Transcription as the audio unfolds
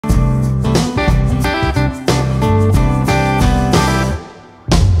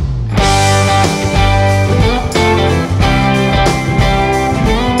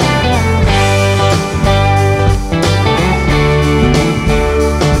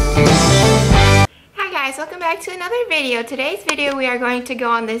back to another video. Today's video we are going to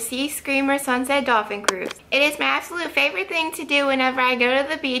go on the Sea Screamer Sunset Dolphin Cruise. It is my absolute favorite thing to do whenever I go to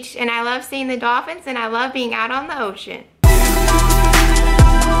the beach, and I love seeing the dolphins and I love being out on the ocean.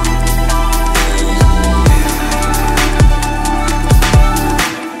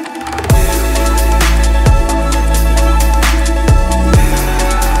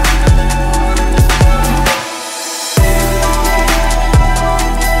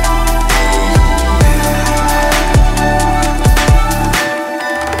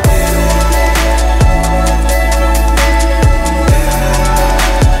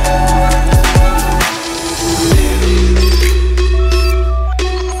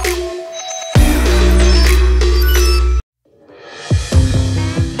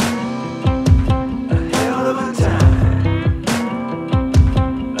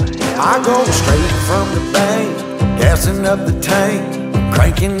 I go straight from the bank, gassing up the tank,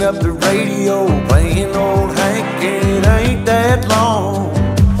 cranking up the radio, playing old Hank. It ain't that long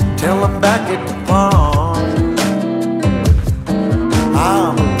till I'm back at the pond.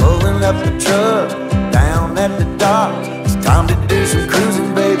 I'm pulling up the truck down at the dock. It's time to do some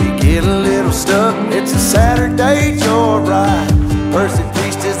cruising, baby, get a little stuck. It's a Saturday joyride, Percy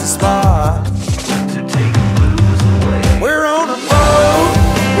Beach is the spot to take the blues away. We're on a boat,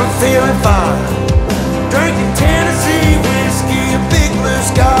 we're feeling fine, drinking Tennessee whiskey, a big blue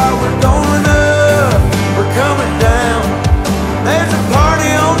sky. We're going up, we're coming down. There's a party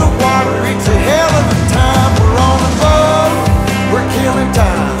on the water, it's a hell of a time. We're on a boat, we're killing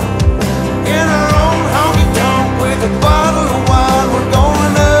time, in our own honky tonk with a bottle of wine. We're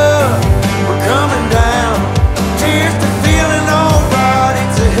going up, we're coming down. Cheers to feeling alright,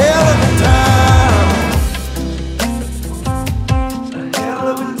 it's a hell of a time. A hell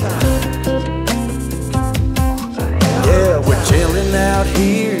of a time. Yeah, we're chilling out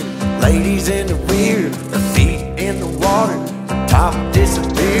here, ladies in the rear, our feet in the water, the top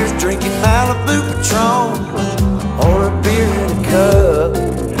disappears, drinking Malibu Patron or a beer in a cup.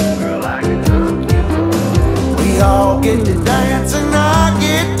 Girl, I can hook you up. We all get to dance and I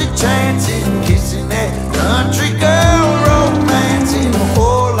get to chancing, kissing that country girl, romancing, a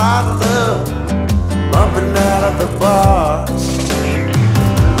whole lot of love bumping out of the bar.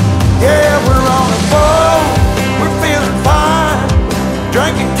 Yeah, we're on a boat, we're feeling fine,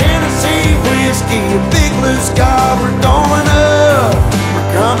 drinking Tennessee whiskey, a big blue sky. We're going up, we're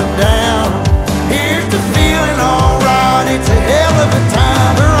coming down. Here's the feeling alright, it's a hell of a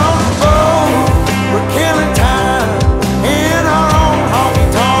time. We're on a boat, we're killing time, in our own honky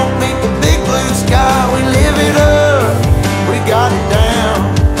tonk, meet the big blue sky. We live it up, we got it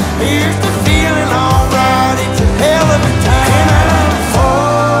down. Here's the feeling alright, it's a hell of a time. And I'm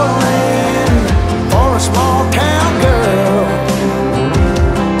falling for a small town girl,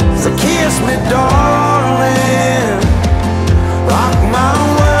 so kiss me darling, rock my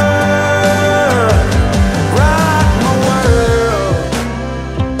world, rock my world,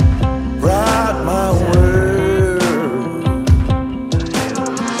 rock my world.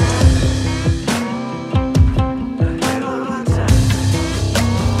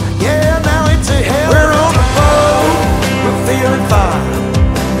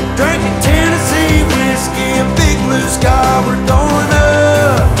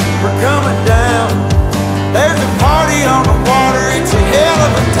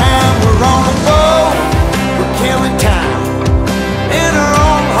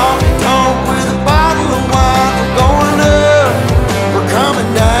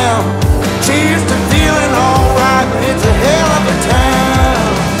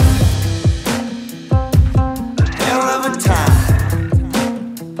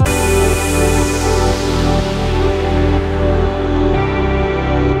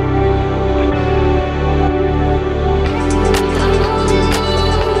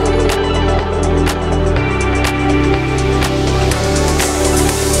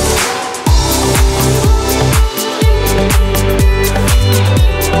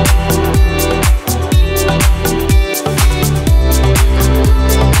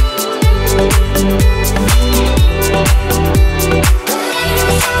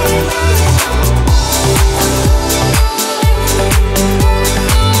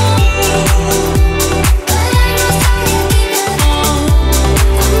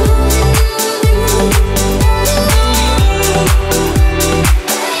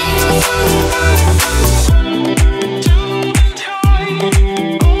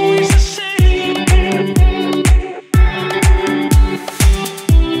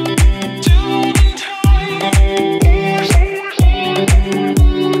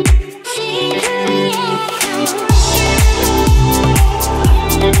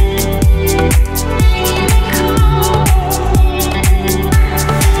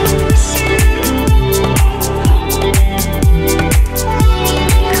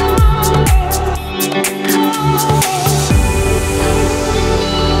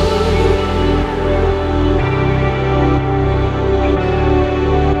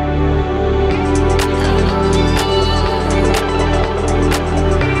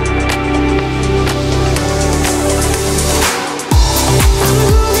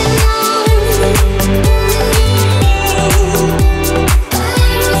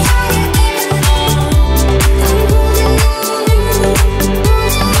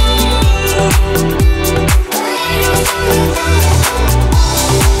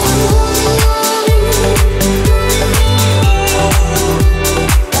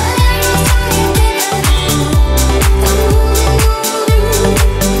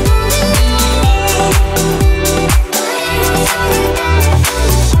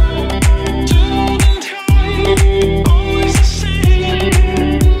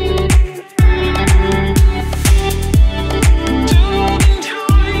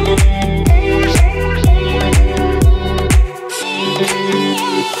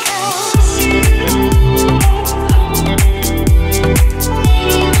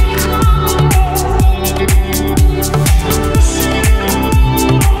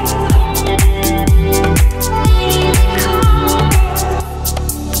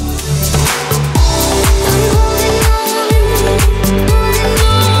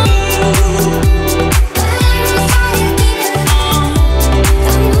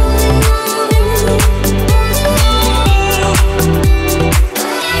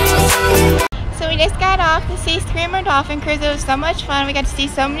 Dolphin cruise. It was so much fun. We got to see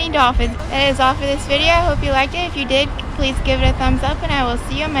so many dolphins. That is all for this video. I hope you liked it. If you did, please give it a thumbs up and I will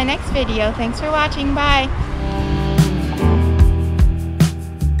see you in my next video. Thanks for watching. Bye.